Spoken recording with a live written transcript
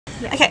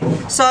Yeah. Okay,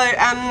 so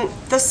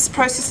this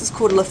process is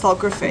called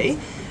lithography.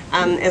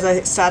 As I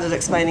started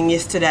explaining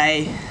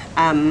yesterday,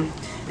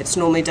 it's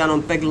normally done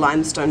on big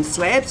limestone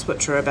slabs,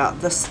 which are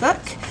about this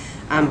thick,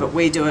 but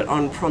we do it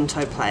on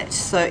Pronto plate.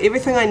 So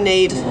everything I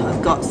need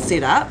I've got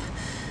set up,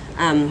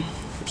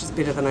 which is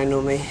better than I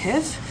normally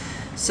have.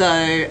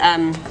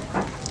 So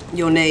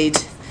you'll need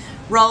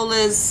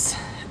rollers,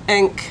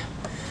 ink,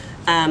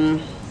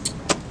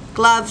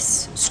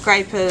 gloves,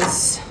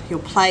 scrapers, your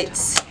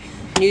plates,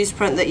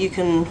 newsprint that you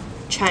can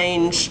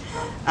change,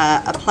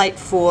 a plate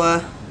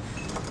for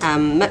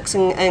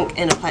mixing ink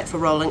and a plate for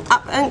rolling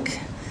up ink,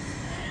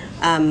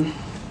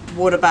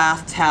 water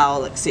bath,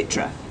 towel,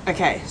 etc.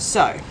 Okay,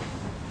 so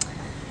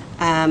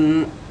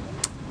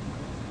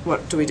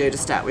what do we do to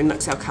start? We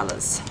mix our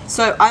colours.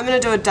 So I'm going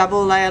to do a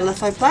double layer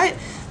litho plate.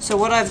 So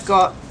what I've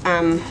got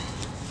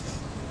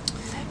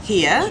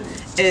here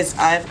is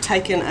I've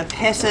taken a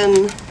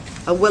pattern,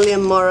 a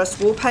William Morris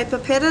wallpaper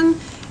pattern,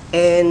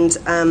 and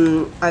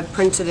I've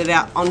printed it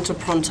out onto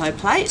Pronto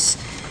plate,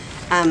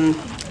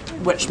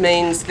 which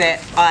means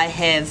that I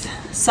have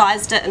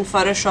sized it in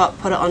Photoshop,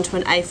 put it onto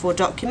an A4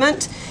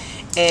 document,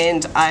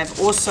 and I've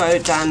also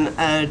done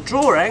a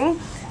drawing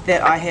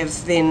that I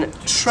have then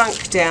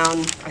shrunk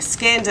down. I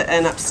scanned it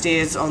in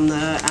upstairs on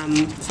the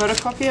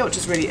photocopier, which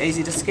is really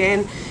easy to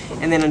scan,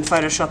 and then in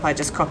Photoshop I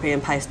just copy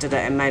and pasted it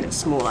and made it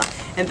smaller.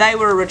 And they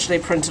were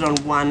originally printed on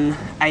one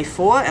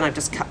A4, and I've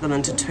just cut them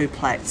into 2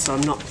 plates, so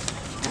I'm not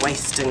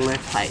wasting my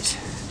plate.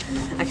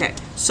 Okay,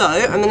 so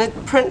I'm going to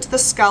print the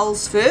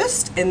skulls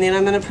first, and then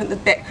I'm going to print the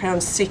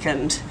background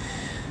second.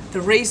 The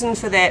reason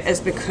for that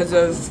is because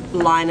of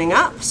lining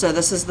up, so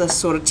this is the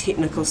sort of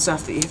technical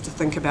stuff that you have to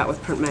think about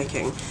with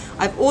printmaking.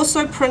 I've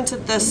also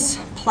printed this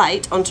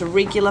plate onto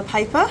regular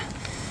paper,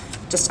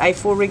 just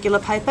A4 regular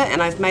paper,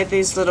 and I've made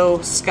these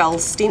little skull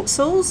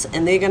stencils,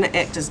 and they're going to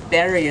act as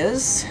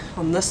barriers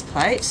on this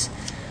plate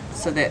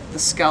so that the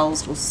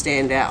skulls will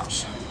stand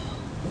out.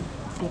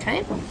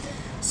 Okay,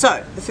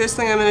 so the first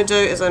thing I'm going to do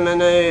is I'm going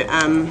to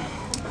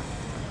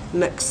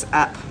mix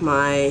up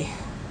my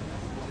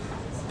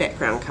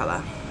background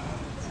colour.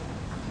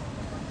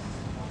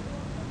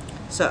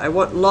 So I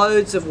want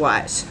loads of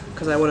white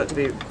because I want it to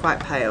be quite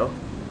pale.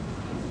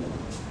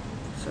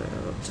 So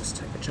I'll just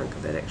take a chunk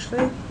of that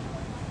actually.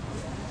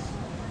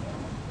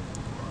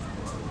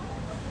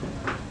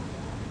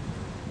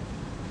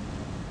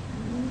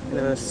 And I'm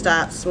going to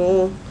start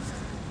small,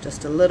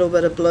 just a little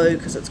bit of blue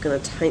because it's going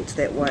to taint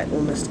that white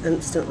almost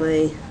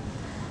instantly.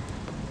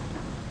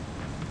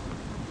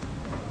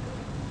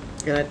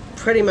 And I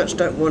pretty much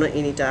don't want it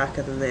any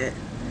darker than that.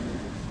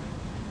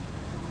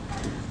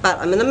 But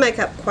I'm going to make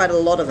up quite a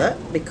lot of it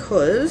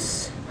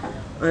because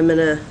I'm in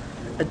a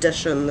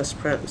edition this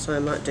print, so I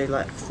might do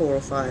like 4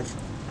 or 5.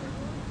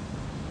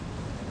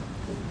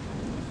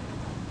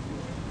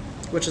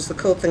 Which is the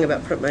cool thing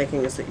about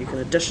printmaking, is that you can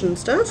edition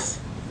stuff,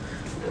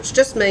 which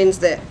just means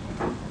that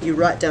you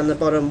write down the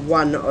bottom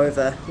 1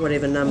 over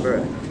whatever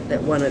number,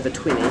 that 1 over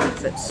 20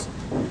 if it's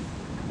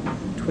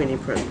 20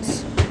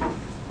 prints.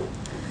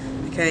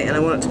 Okay, and I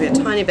want it to be a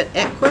tiny bit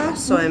aqua,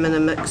 so I'm going to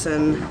mix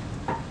in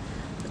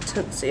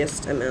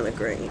tintsiest amount of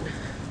green.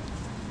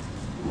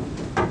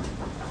 I'm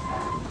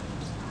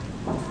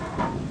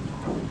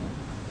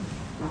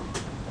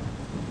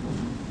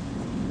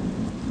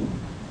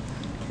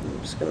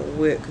just going to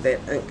work that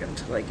ink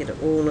until I get it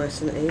all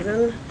nice and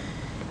even,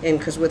 and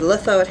because with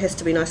litho it has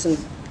to be nice and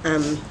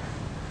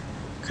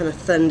kind of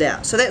thinned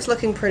out. So that's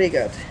looking pretty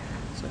good.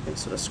 So I can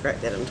sort of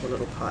scrape that into a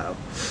little pile.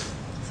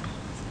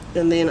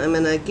 And then I'm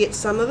going to get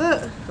some of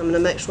it. I'm going to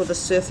make sure the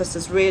surface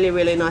is really,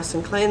 really nice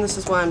and clean. This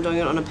is why I'm doing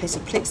it on a piece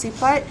of plexi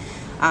plate.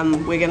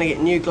 We're going to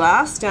get new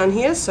glass down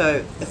here,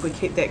 so if we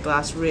keep that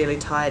glass really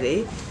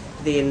tidy,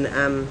 then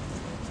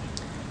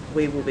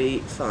we will be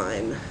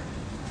fine.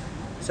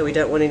 So we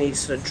don't want any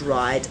sort of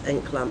dried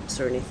ink lumps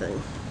or anything.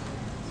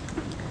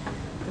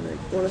 And I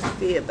want a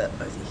fair bit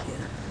over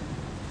here.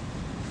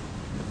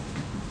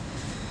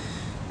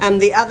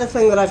 The other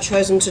thing that I've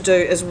chosen to do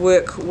is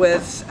work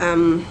with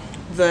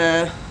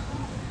the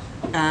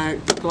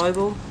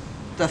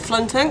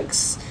Flint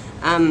inks,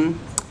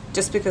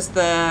 just because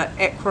the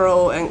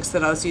aquarelle inks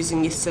that I was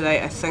using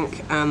yesterday I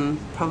think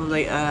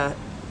probably are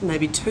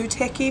maybe too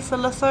tacky for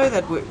litho.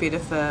 They'd work better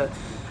for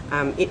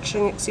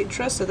etching,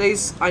 etc. So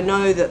these, I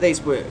know that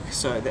these work,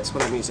 so that's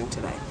what I'm using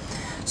today.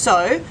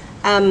 So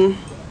the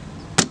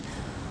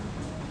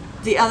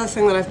other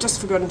thing that I've just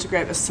forgotten to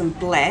grab is some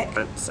black.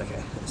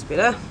 Okay, that's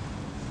better.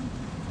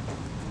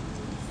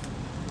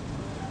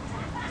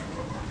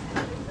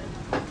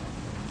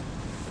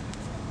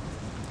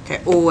 Okay,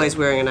 always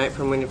wearing an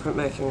apron when you're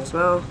printmaking as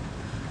well.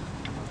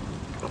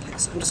 Okay,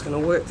 so I'm just going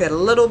to work that a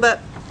little bit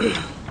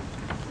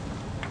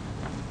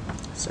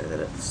so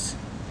that it's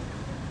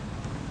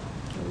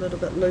a little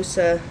bit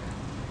looser.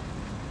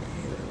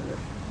 And I'm going to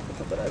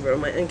pop it over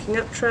on my inking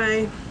up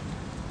tray.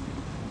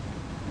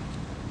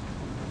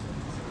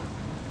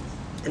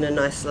 In a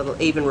nice little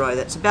even row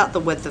that's about the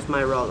width of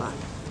my roller.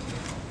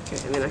 Okay,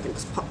 and then I can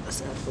just pop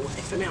this out of the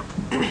way for now.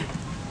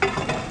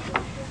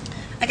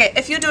 Okay, Okay,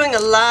 if you're doing a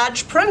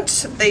large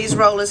print, these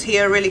rollers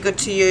here are really good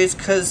to use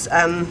because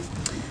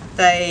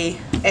they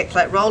act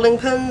like rolling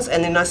pins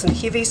and they're nice and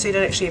heavy, so you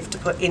don't actually have to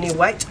put any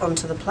weight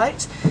onto the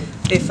plate.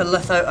 They're for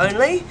litho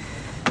only.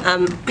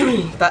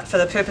 But for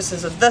the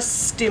purposes of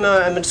this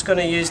demo, I'm just going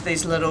to use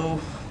these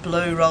little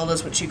blue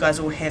rollers, which you guys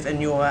all have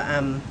in your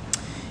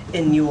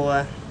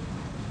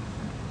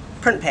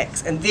print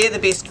packs, and they're the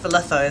best for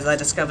litho, as I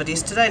discovered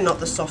yesterday, not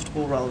the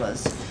softball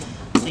rollers.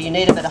 So you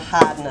need a bit of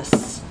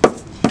hardness.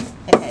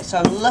 Okay, so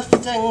I'm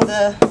lifting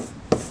the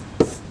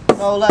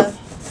roller.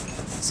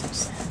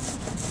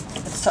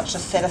 It's such a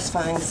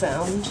satisfying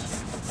sound,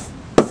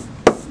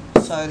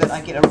 so that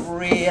I get a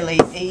really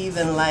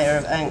even layer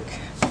of ink.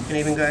 You can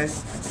even go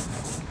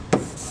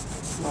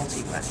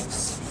multi-wax.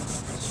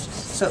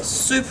 So it's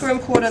super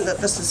important that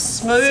this is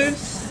smooth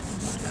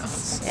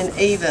and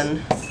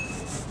even.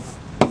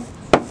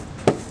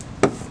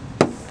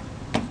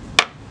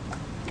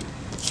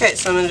 Okay,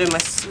 so I'm going to do my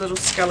little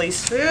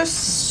scullies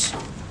first.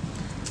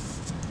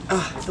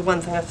 Oh, the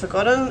one thing I've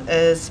forgotten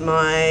is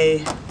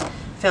my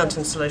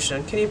fountain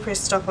solution. Can you press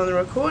stop on the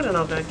record and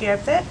I'll go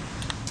grab that?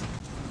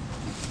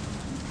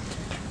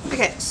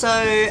 Okay,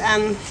 so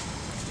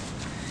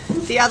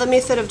the other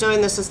method of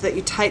doing this is that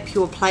you tape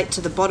your plate to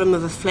the bottom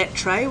of a flat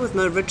tray with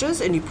no ridges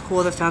and you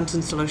pour the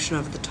fountain solution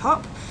over the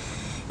top,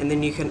 and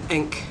then you can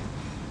ink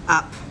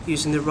up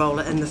using the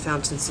roller in the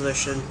fountain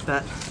solution.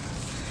 But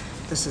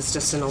this is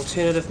just an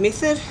alternative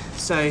method.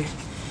 So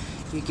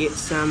you get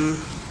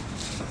some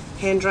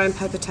hand-drawn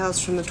paper towels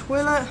from the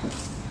toilet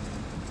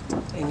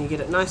and you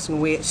get it nice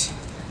and wet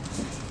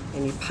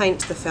and you paint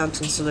the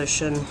fountain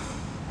solution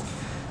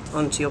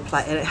onto your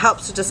plate, and it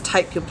helps to just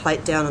tape your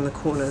plate down in the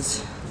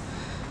corners.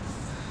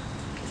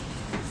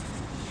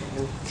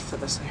 And for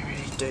this I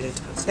really do need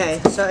to put some. Okay,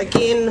 so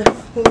again,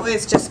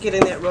 always just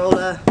getting that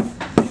roller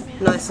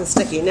nice and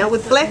sticky. Now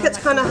with black it's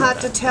kind of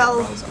hard to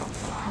tell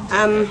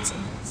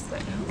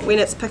when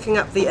it's picking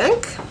up the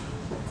ink,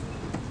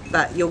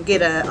 but you'll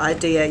get an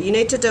idea. You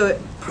need to do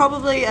it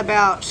probably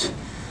about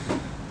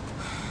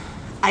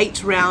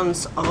 8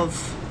 rounds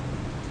of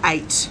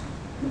 8.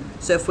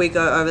 So if we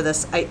go over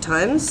this 8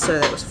 times, so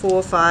that was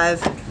 4,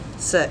 5,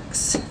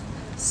 6,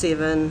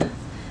 7,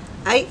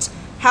 8.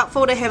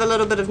 Helpful to have a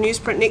little bit of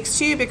newsprint next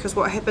to you, because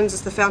what happens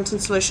is the fountain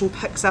solution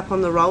picks up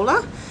on the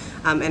roller,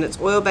 and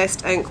it's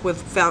oil-based ink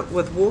with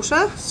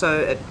water, so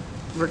it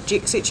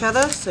rejects each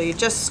other. So you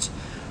just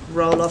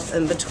roll off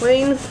in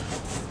between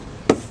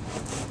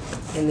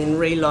and then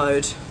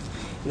reload,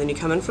 and then you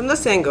come in from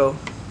this angle.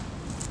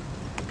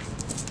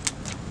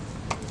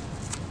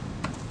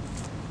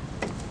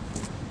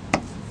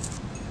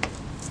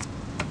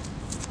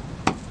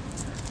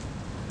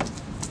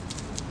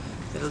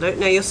 That'll do.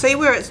 Now you'll see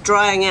where it's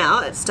drying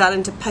out, it's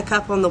starting to pick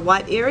up on the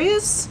white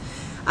areas.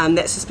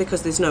 That's just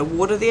because there's no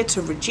water there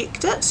to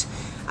reject it,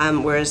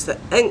 whereas the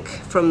ink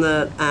from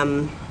the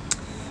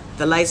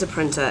laser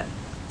printer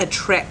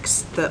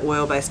attracts the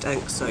oil-based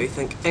ink, so you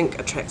think ink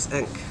attracts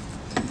ink.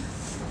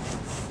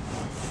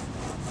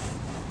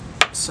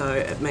 So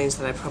it means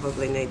that I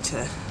probably need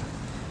to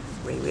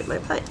re-wet my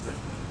plate.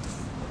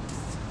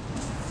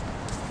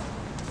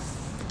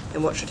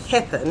 And what should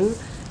happen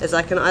is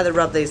I can either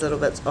rub these little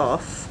bits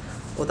off,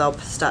 or they'll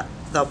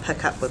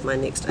pick up with my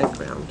next ink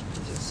round,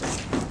 as you'll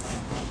see.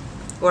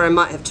 Or I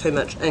might have too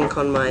much ink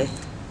on my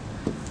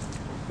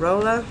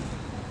roller.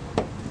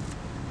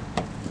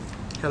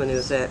 How many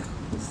was that?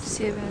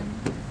 7.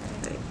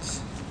 8.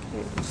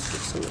 Okay, let's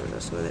get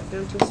some of that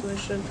fountain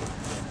solution.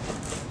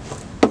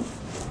 2,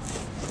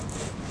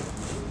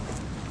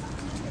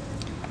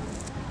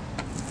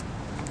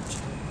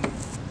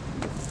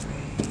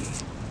 3,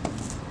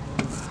 4,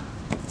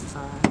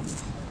 5,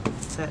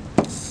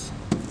 6,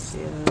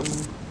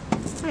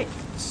 7, 8.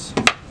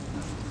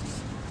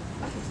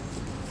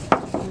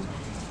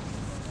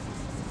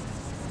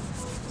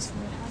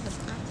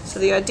 So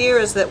the idea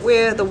is that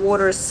where the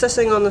water is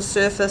sitting on the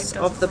surface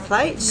of the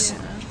plate,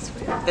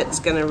 it's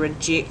going to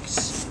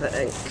reject the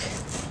ink.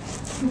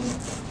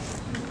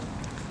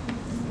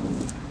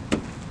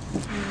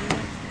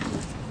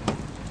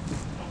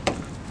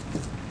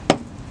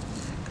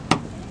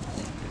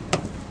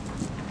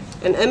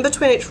 And in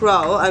between each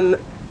roll, I'm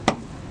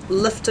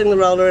lifting the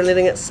roller and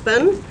letting it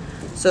spin,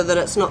 so that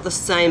it's not the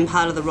same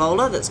part of the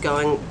roller that's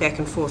going back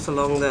and forth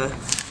along the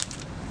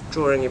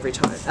drawing every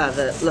time,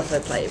 the litho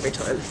plate every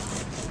time.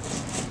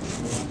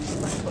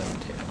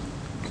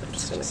 So I'm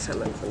just going to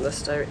come in from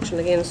this direction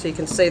again, so you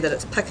can see that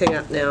it's picking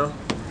up now,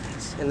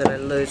 and then I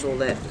lose all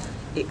that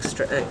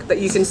extra ink. But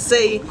you can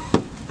see,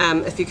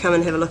 if you come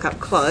and have a look up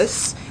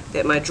close,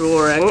 that my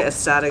drawing is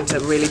starting to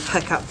really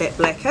pick up that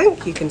black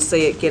ink. You can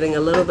see it getting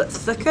a little bit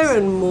thicker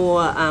and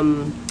more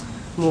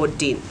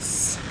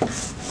dense.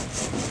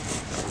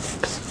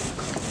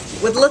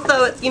 With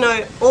litho, you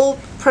know, all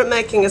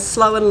printmaking is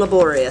slow and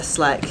laborious.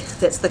 Like,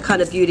 that's the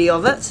kind of beauty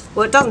of it.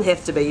 Well, it doesn't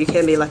have to be. You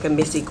can be like a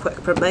messy, quick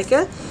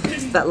printmaker,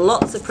 but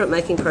lots of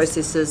printmaking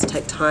processes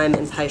take time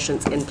and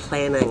patience and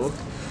planning,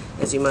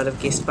 as you might have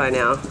guessed by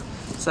now.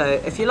 So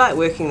if you like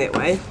working that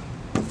way,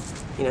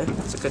 you know,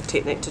 it's a good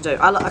technique to do.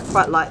 I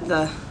quite like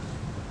the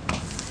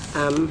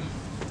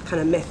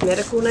kind of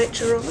mathematical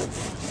nature of it.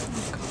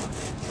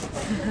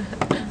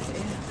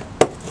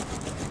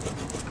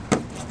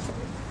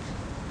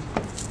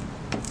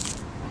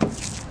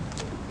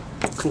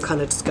 I'm kind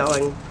of just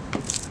going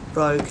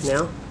rogue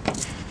now.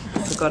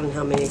 I've forgotten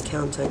how many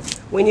counting.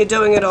 When you're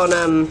doing it on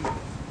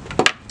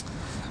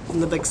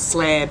the big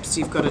slabs,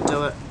 you've got to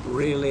do it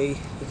really,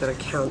 you've got to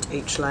count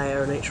each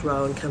layer and each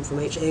row and come from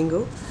each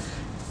angle.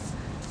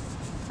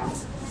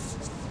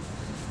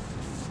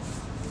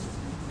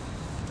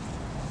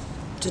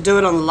 To do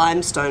it on the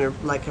limestone,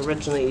 like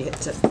originally you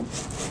had to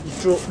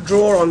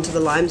draw onto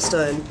the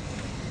limestone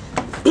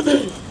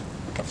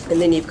and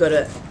then you've got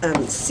to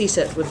set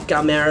it with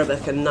gum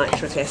arabic and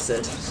nitric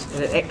acid,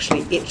 and it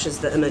actually etches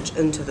the image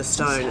into the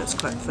stone. It's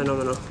quite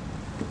phenomenal.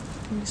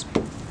 So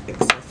I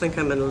think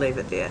I'm going to leave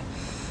it there.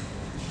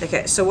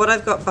 Okay, so what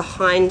I've got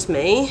behind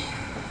me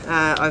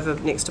over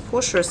next to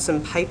Portia is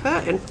some paper,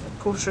 and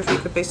Portia, if you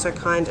could be so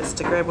kind as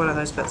to grab one of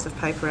those bits of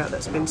paper out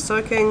that's been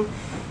soaking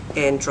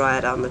and dry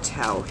it on the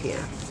towel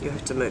here. You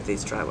have to move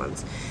these dry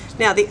ones.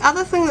 Now the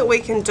other thing that we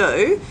can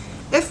do,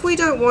 if we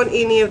don't want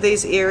any of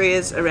these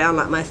areas around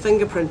like my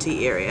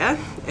fingerprinty area,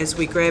 is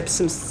we grab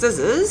some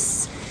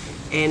scissors,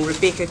 and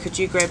Rebecca, could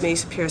you grab me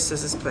a pair of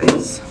scissors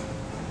please?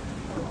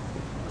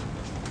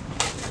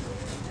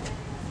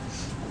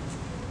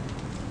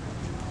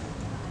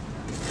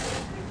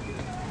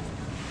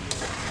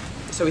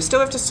 So we still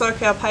have to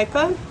soak our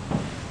paper.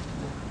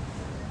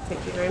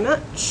 Thank you very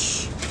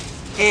much.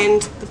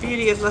 And the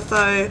beauty of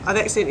litho, I've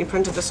accidentally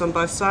printed this on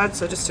both sides,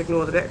 so just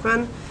ignore the back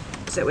one,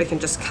 so that we can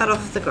just cut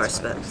off the gross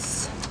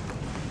bits.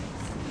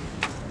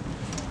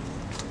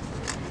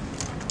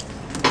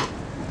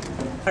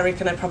 I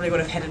reckon I probably would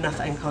have had enough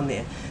ink on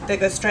there. That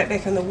goes straight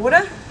back in the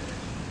water.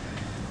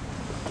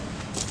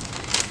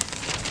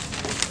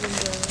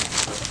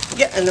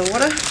 Yeah, in the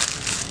water.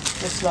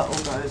 This lot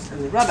all goes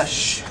in the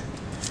rubbish.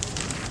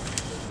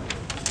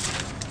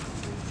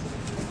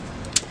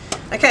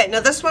 Okay, now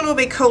this one will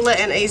be cooler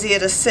and easier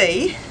to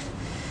see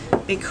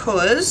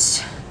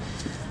because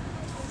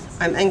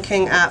I'm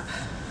inking up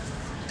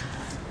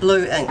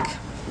blue ink.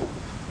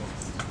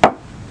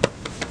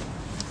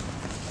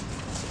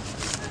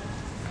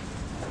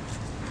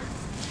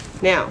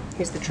 Now,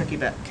 here's the tricky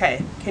bit.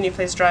 Okay, can you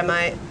please dry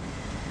my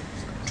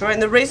drawing?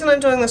 The reason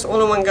I'm doing this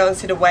all in one go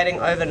instead of waiting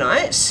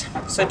overnight,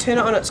 so turn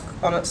it on its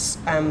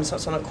so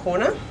it's on a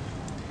corner,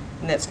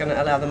 and that's going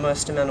to allow the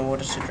most amount of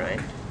water to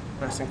drain,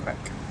 nice and quick.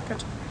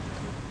 Good.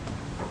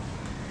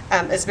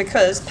 Is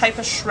because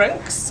paper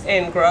shrinks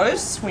and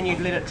grows when you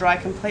let it dry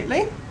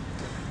completely.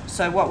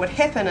 So what would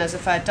happen is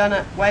if I'd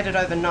waited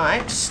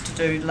overnight to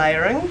do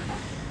layering,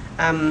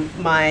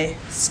 my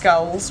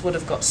skulls would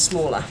have got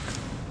smaller.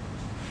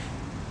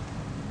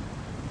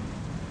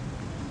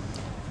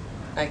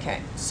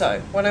 Okay,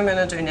 so what I'm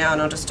going to do now,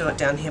 and I'll just do it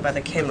down here by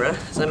the camera,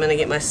 is I'm going to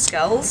get my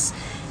skulls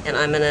and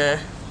I'm going to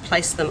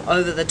place them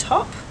over the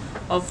top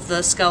of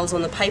the skulls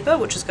on the paper,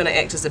 which is going to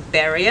act as a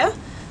barrier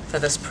for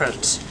this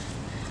print.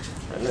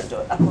 I'm going to do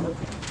it up on a...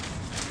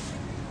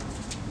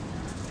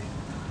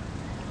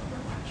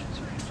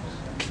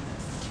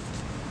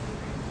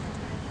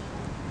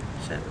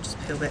 So we'll just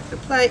peel back the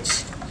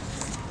plate,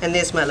 and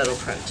there's my little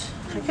print.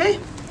 Okay,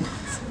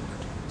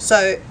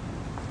 so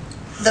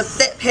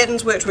that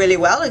pattern's worked really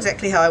well,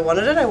 exactly how I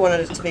wanted it. I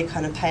wanted it to be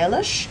kind of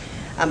palish.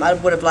 I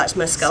would have liked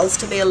my skulls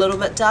to be a little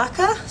bit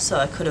darker, so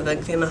I could have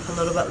inked them up a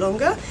little bit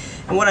longer.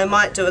 And what I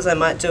might do is I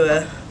might do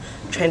a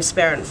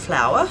transparent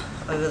flower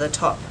over the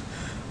top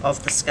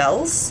of the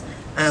skulls,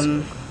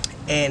 and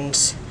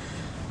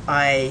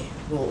I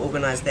will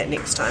organise that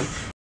next time.